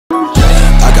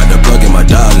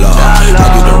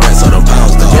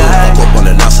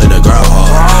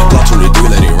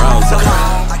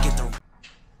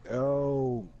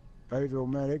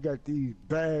man, they got these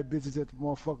bad bitches at the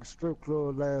motherfucking strip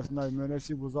club last night, man. That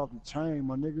shit was off the chain,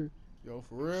 my nigga. Yo,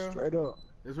 for real? Straight up.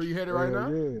 That's where you headed right Hell now?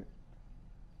 yeah.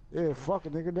 Yeah, fuck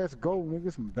it, nigga. Let's go,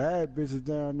 nigga. Some bad bitches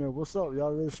down there. What's up?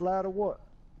 Y'all ready to slide or what?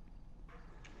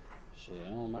 Shit, it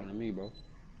don't matter to me, bro.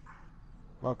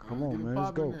 Fuck, come Let's get on, it man. Let's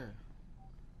poppin' go. then.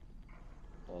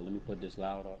 Oh, let me put this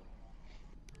loud up.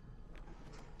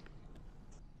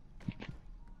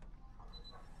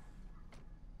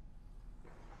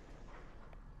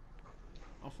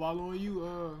 I'm following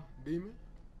you, Demon.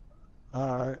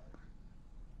 All right.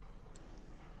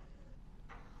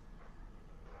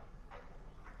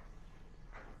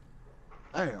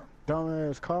 Damn,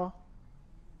 dumbass car.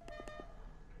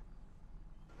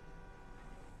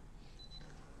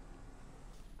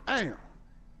 Damn.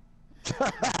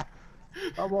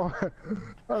 I'm on.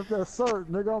 That's that cert,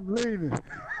 nigga. I'm leaning.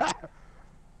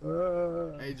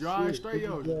 Hey, drive shit. straight,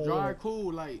 yo. Drive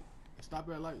cool, like, stop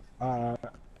at lights. All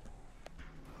right.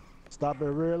 Stop at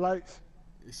red lights.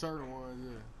 It's certain ones,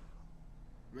 yeah.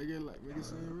 Make it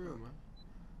seem real, man.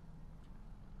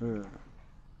 Yeah.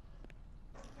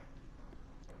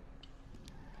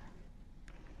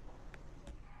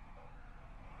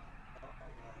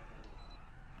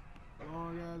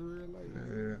 Long ass real lights.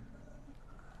 Yeah.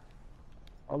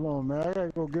 Hold on, man. I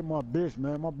gotta go get my bitch,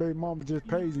 man. My baby mama just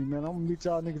pays me, man. I'm gonna meet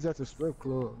y'all niggas at the strip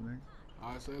club, man.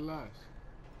 I say less.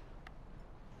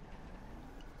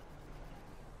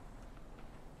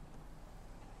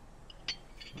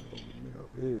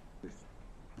 Yeah.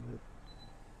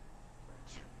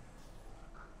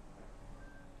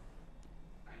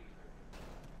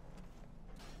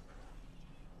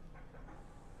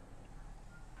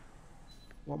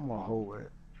 Where my hoe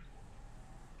at?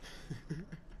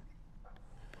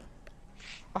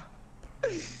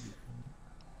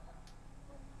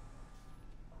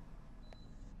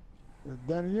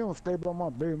 Danny, you don't stay by my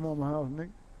baby mama house, nigga.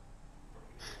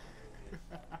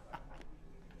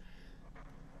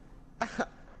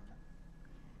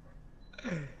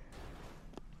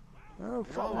 Oh,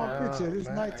 fuck my picture. It's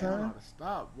Man, nighttime.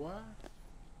 stop, boy.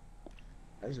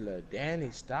 That's little Danny,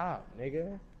 stop,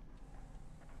 nigga.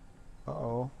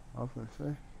 Uh-oh. I was gonna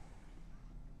say.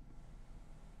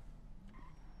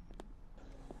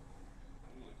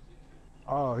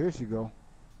 Oh, here she go.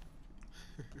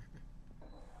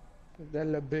 That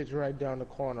little bitch right down the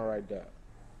corner right there.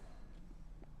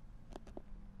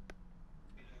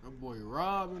 That boy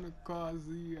Rob in the car,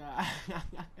 see.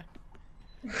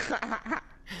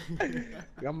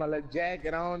 Got my little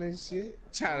jacket on and shit.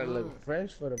 Trying to look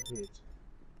fresh for the bitch.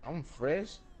 I'm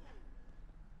fresh.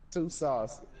 Too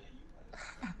saucy.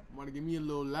 I'm gonna give me a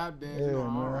little lap dance, Yeah, you know,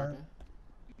 I'm man. rocking.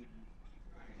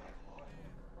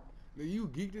 Nigga, you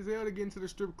geeked as hell to get into the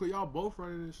strip club. Y'all both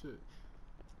running this shit.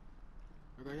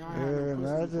 Like, y'all had no Yeah, pussy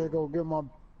man. I before. just go get my...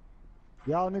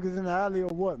 Y'all niggas in the alley or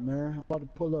what, man? I'm about to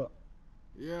pull up.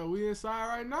 Yeah, we inside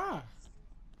right now.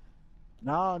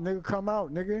 Nah, nigga, come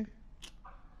out, nigga.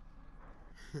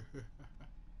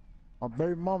 My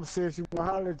baby mama said she wanna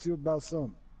holler at you about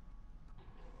something.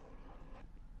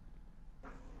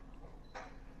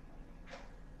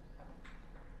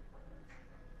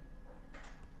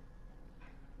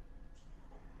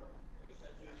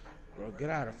 Bro, get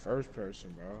out of first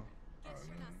person, bro. Guess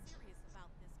you're not serious about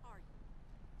this, are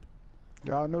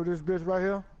you? Y'all know this bitch right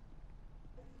here?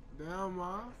 Damn,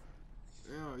 man.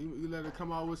 Damn, you let her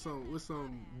come out with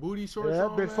some booty shorts Yeah, that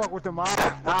on, bitch man? fuck with them ops.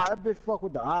 Nah, that bitch fuck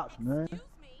with the ops, man. Excuse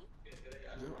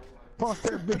me? Punch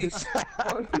that bitch.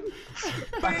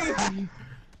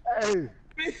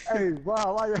 hey,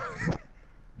 wow, why you...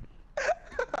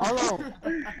 Hold on.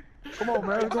 Come on,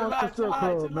 man. Let's go into the strip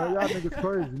club, man. Y'all niggas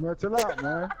crazy, man. Chill out,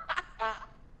 man.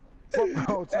 Fuck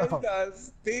wrong with They y'all. start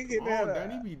stinking Oh, at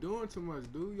Danny her. be doing too much,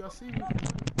 dude. Y'all see me?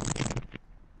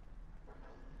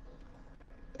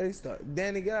 They start.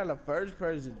 Danny, get out of first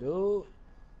person, dude.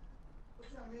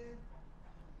 What's up, man?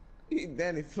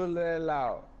 Danny full of that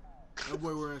loud. That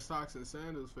boy wearing socks and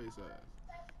sandals, face ass.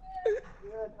 Yeah,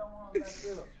 come on, let's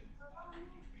get up.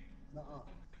 Nuh-uh.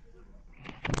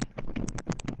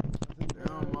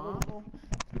 Damn, man.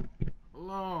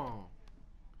 Hold on.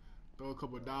 Throw a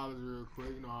couple dollars real quick.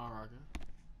 You know how I'm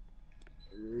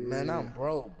rocking. Man, I'm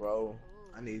broke, bro.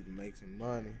 I need to make some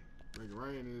money. Make it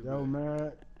rain in this Yo, bitch.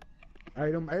 man.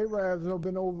 Hey, them Arabs have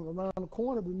been over around the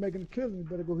corner, been making a killing. You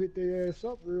better go hit their ass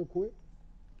up real quick.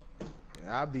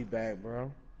 Yeah, I'll be back,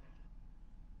 bro.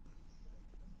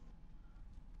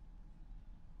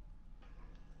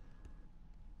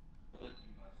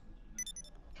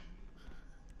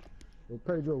 Yo,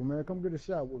 Pedro, man, come get a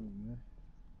shot with me, man.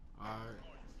 Alright.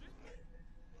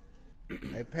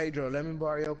 Hey, Pedro, let me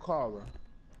borrow your car, bro.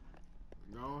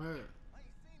 Go ahead.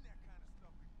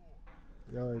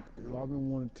 Yo, I've been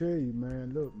wanting to tell you,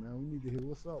 man. Look, man, we need to hear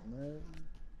what's up, man.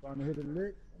 Trying to hit a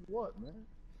lick? What, man?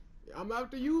 I'm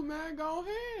after you, man. Go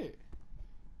ahead.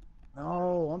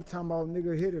 No, I'm talking about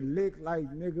nigga hit a lick like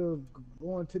nigga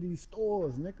going to these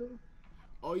stores, nigga.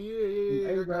 Oh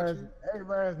yeah, I got you.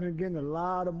 Everybody's been getting a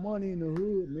lot of money in the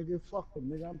hood, nigga. Fuck them,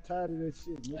 nigga. I'm tired of that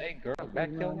shit, nigga. Hey, girl, Fuck back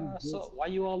around your these ass up. bitches. Why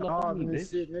you all up on Arguing me, and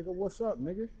bitch? shit, nigga. What's up,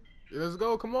 nigga? Yeah, let's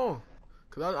go. Come on.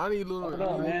 Cause I need a little. Hold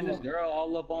up, man. This girl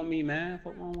all up on me, man.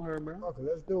 What's wrong with her, bro? Fuck it,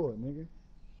 let's do it, nigga.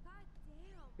 God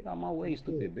damn. Get out my way,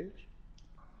 stupid bitch.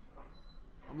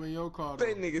 I'm in your car though.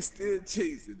 That nigga still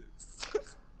chasing us.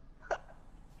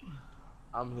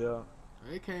 I'm here.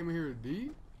 They came in here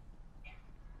deep.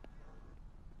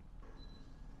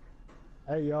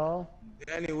 Hey, y'all.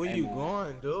 Danny, where Hey, you man.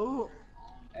 going, dude?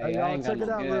 Hey, Hey, y'all, I ain't got check it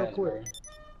no out real gas, quick. bro.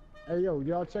 Hey, yo,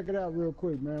 y'all check it out real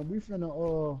quick, man. We finna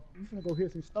go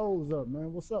hit some stoves up,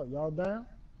 man. What's up? Y'all down?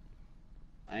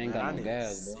 I ain't Man, I got no need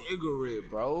gas, a bro. cigarette,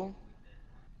 bro.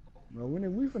 No,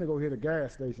 we finna go hit a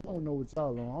gas station. I don't know what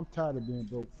y'all on. I'm tired of being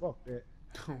broke. Fuck that.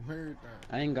 Don't worry about it.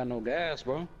 I ain't got no gas,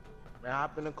 bro. Man,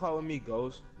 hop in the car with me,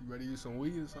 Ghost. You ready to use some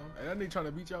weed or something? Hey, that nigga trying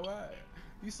to beat your ass.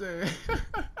 He said.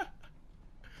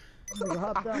 Nigga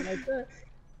hopped out like that.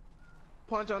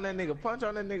 Punch on that nigga. Punch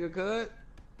on that nigga, cuz.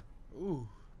 Ooh.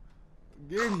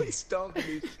 Get We him. stunk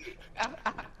this shit.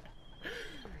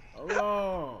 Hold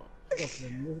on. Fuck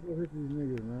them. Let's go hit these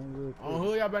niggas, man. Real quick. On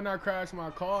hood, y'all better not crash my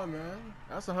car, man.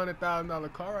 That's a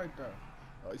 $100,000 car right there.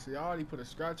 Oh, you see, I already put a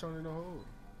scratch on it in the hole.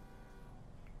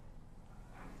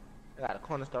 I got a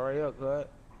corner store right here, cuz.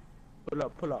 Pull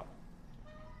up, pull up.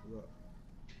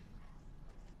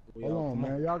 We Hold all- on, come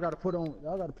man. Y'all gotta put on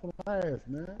my ass,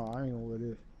 man. Oh, I ain't gonna wear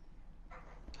this.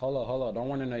 Hold up. Don't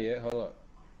run in there yet. Hold up.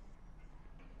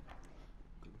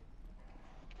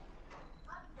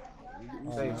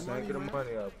 Say, Get son, money, get the man.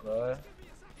 money up, cuz.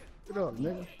 Get up,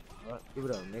 nigga. Give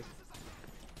it up, nigga.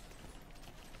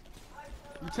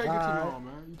 You take it too Alright. long,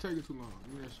 man. You take it too long.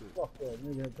 Give me that shit. Fuck that,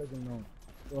 nigga. Taking long.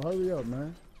 So hurry up,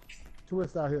 man.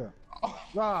 Twist out here.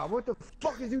 Rob, what the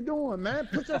fuck is you doing, man?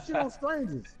 Put your shit on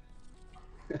strangers.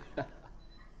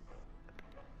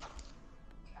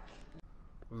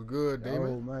 Was good, Oh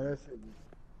Damon. man, that shit was,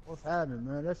 what's happening,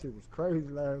 man? That shit was crazy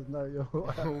last night, yo.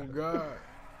 Oh God.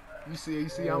 You see,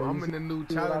 Yeah, I'm you in the new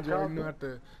see what I Challenger. You got know, there? have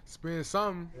to spend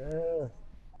something. Yeah.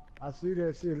 I see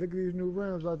that shit. Look at these new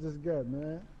rims I just got,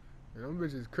 man. And them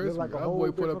bitches crispy. like a That whole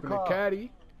boy put up different in the car.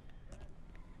 caddy.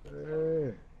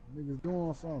 Yeah. Niggas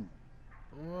doing something.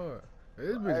 What?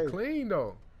 This bitch Hey. clean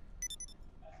though.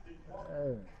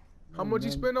 Yeah. How much you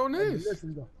man. spend on Hey, this?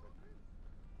 listen, though.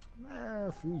 Man,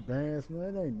 a few bands,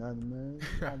 man. It ain't nothing, man.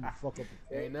 I'm gonna fuck up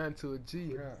the Ain't nothing to a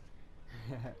G,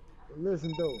 huh?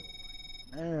 Listen though,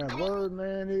 man, word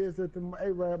man is that the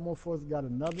A-Rap motherfuckers got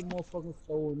another motherfucking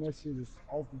soul and that shit is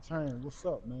off the chain. What's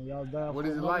up, man? Y'all down What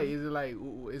for is it another like? one? Is it like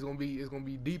it's gonna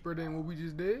be deeper than what we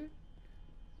just did?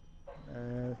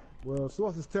 Well,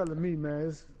 sources telling me,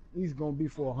 man, he's gonna be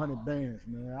for 100 bands,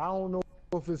 man. I don't know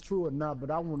if it's true or not,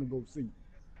 but I want to go see.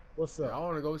 What's Yeah, I up?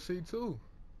 want to go see too.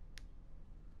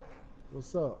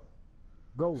 What's up?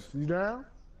 Ghost, you down?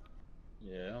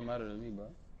 Yeah, it don't matter to me, bro.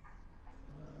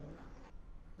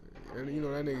 And you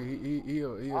know that nigga, he I a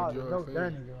already know drug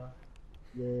Danny, fiend.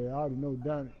 yeah, I already know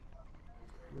Danny.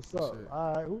 What's up? Shit.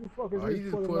 All right, who the fuck is Oh, this he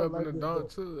just pulling put up up like in the this? dunk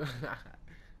though? too.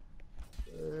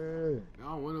 Yeah.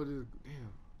 I window just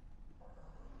damn.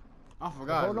 I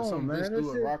forgot. Hold on, Some man, bitch that threw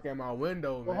a shit- rock at my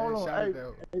window, Well, man. hold on, Shout hey,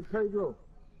 out. hey Pedro.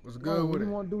 What's good with you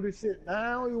it? want to do this shit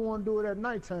now? Or you want to do it at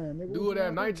nighttime? Nigga? Do What it you at wanna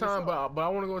do? nighttime, What's up? but I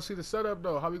want to go see the setup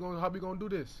though. How we gonna do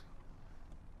this?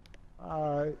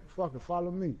 All right, fuck it,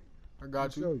 follow me. I got I'll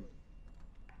show you. you.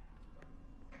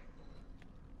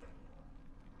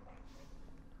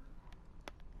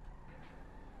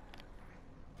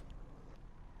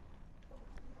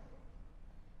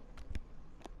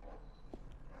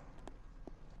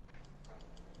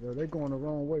 Yo, they going the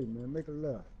wrong way, man. Make a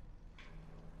left.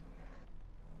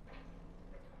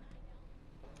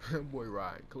 Boy,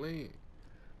 ride clean.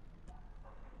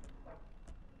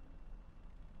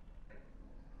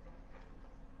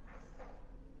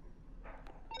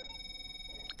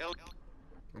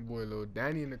 My boy, little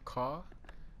Danny in the car.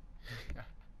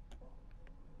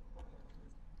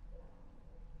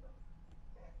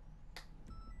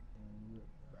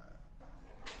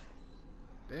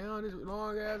 Damn, this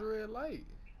long ass red light.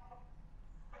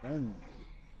 Man,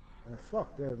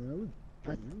 fuck that, man.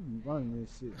 We be running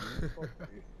this shit, man. Fuck that.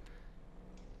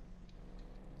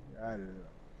 Get out of there.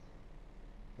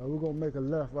 Now, we're gonna make a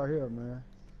left right here, man.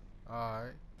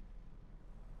 Alright.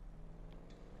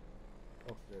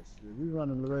 Fuck that shit. We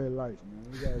running the red lights, man.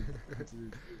 We gotta get to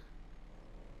this shit.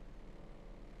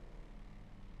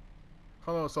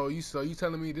 Hold on, so you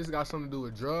telling me this got something to do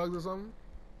with drugs or something?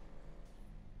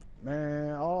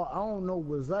 Man, I don't know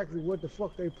exactly what the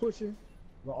fuck they pushing,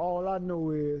 but all I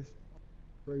know is,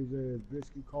 crazy ass bitch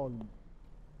keep calling me.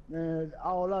 Man,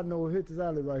 all I know is hit this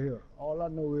alley right here. All I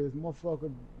know is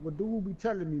motherfucker, what dude be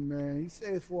telling me, man, he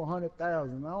says for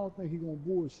 100,000. I don't think he gonna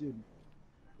bullshit me.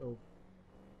 So,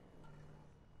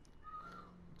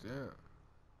 Damn.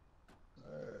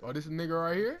 Oh, this nigga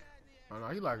right here? Oh no,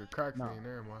 he like a crack nah, fiend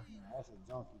there, man. that's a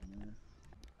junkie, man.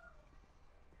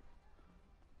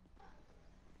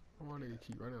 Why nigga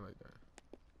keep running like that?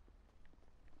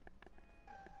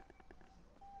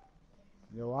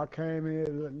 Yo, I came here,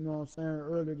 you know what I'm saying,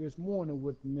 early this morning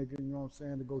with the nigga, you know what I'm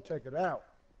saying, to go check it out.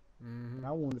 Mm-hmm. And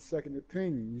I want a second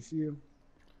opinion. You see him?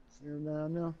 See him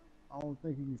down there? I don't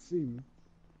think he can see me.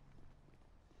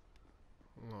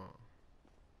 Hold on.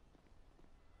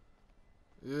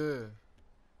 Yeah.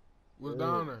 What's Yeah.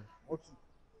 down there?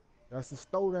 That's the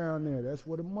store down there. That's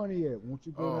where the money at. Once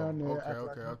you go Oh, down there,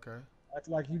 okay. act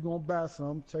like you gonna buy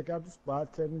something, check out the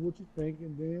spot, tell me what you think,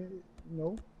 and then, you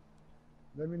know,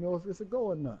 let me know if it's a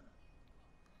go or not.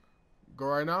 Go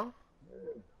right now?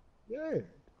 Yeah.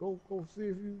 Go see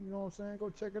if you know what I'm saying, go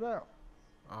check it out.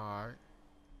 Alright.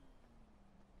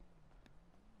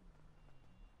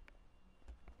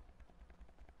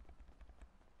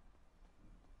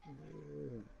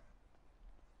 Yeah.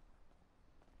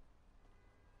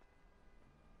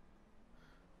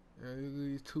 Yeah, look at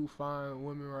these two fine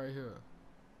women right here.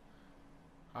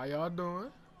 How y'all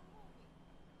doing?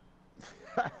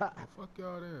 Well, fuck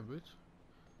y'all then, bitch.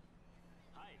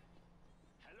 Hi.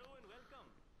 Hello and welcome.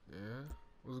 Yeah.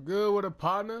 What's good with a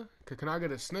partner? Can I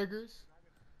get a Snickers?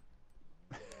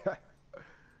 Let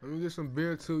me get some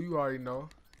beer too. You already know.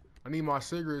 I need my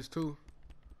cigarettes too.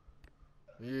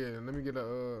 Yeah. Let me get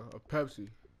a Pepsi.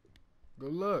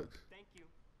 Good luck. Thank you.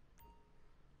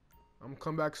 I'm gonna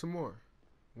come back some more.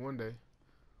 One day.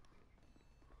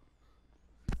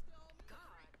 God,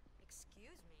 excuse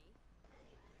me.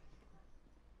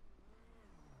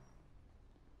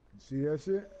 See that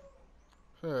shit?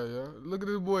 Hell yeah. Look at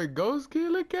this boy Ghost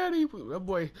Kid. Look at him. That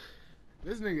boy.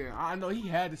 This nigga, I know he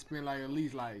had to spend like at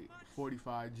least like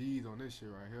 45 G's on this shit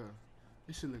right here.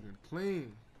 This shit looking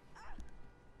clean.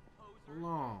 Hold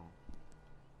on.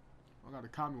 I gotta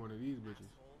copy one of these bitches.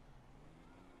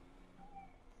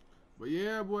 But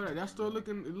yeah, boy, that store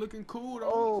looking cool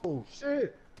though. Oh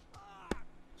shit.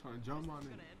 Trying to jump on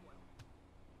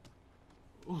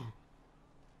it. Ooh.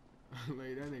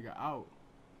 Lay that nigga out.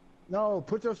 No,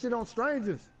 put your shit on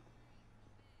strangers.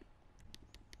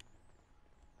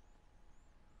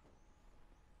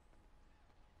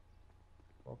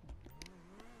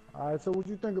 Alright, so what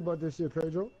you think about this shit,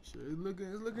 Pedro? Shit,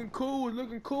 it's looking cool. It's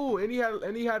looking cool. And he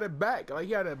had a back, like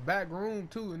he had a back room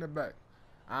too in the back.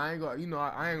 I ain't gonna, you know,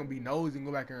 I ain't gonna be nosy and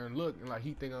go back there and look and like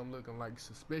he think I'm looking like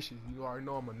suspicious. You already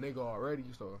know I'm a nigga already,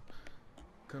 so.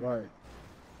 Right.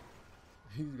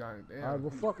 He's got it. Damn. Alright,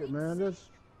 well fuck it, man. Let's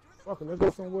go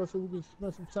somewhere so we can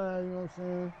spend some time, you know what I'm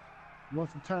saying?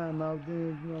 Want some time out there,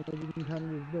 you know, so we can handle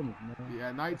this business, man. Yeah,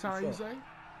 at nighttime you say?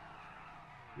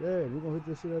 Yeah, we're gonna hit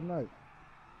this shit at night.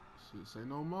 Shit, say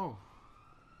no more.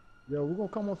 Yeah, we're gonna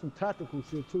come on some tactical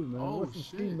shit too, man. Oh, What's some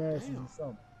ski shit, masks damn. and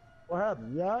something? What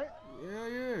happened? You alright?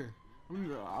 Yeah.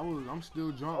 I'm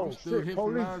still drunk. Oh, I'm still shit, hit from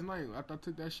police. last night after I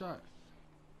took that shot.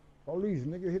 Police,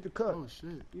 nigga, hit the cut. Oh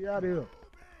shit. Get out of here.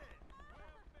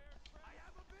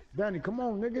 Danny, come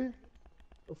on, nigga.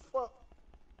 The fuck?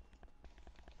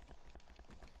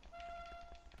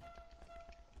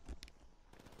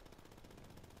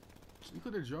 You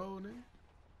could have drove, nigga.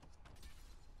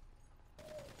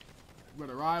 You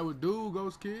better ride with dude,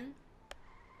 Ghost Kid.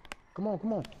 Come on,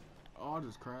 come on. Oh, I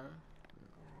just cried.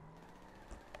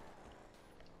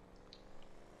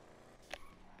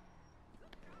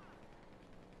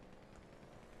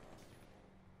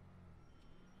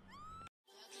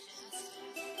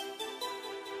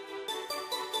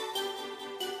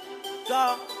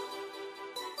 Go,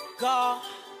 go,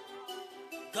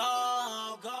 go.